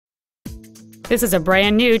This is a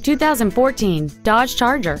brand new 2014 Dodge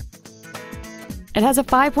Charger. It has a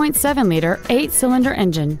 5.7-liter 8-cylinder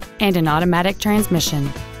engine and an automatic transmission.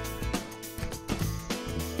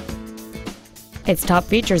 Its top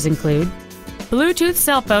features include Bluetooth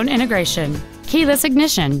cell phone integration, keyless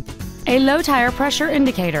ignition, a low tire pressure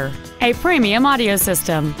indicator, a premium audio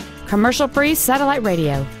system, commercial-free satellite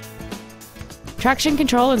radio, traction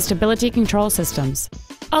control and stability control systems,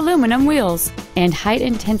 aluminum wheels, and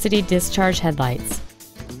high-intensity discharge headlights.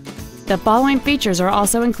 The following features are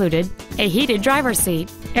also included: a heated driver's seat,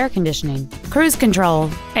 air conditioning, cruise control,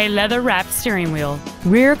 a leather-wrapped steering wheel,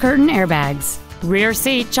 rear curtain airbags, rear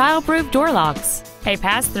seat child-proof door locks, a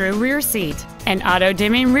pass-through rear seat, an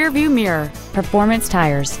auto-dimming rear-view mirror, performance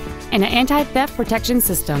tires, and an anti-theft protection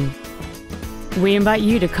system. We invite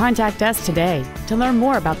you to contact us today to learn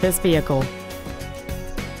more about this vehicle.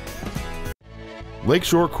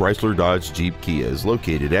 Lakeshore Chrysler Dodge Jeep Kia is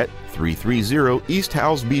located at 330 East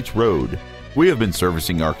Howze Beach Road. We have been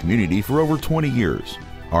servicing our community for over 20 years.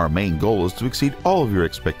 Our main goal is to exceed all of your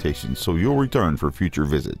expectations so you'll return for future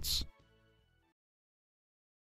visits.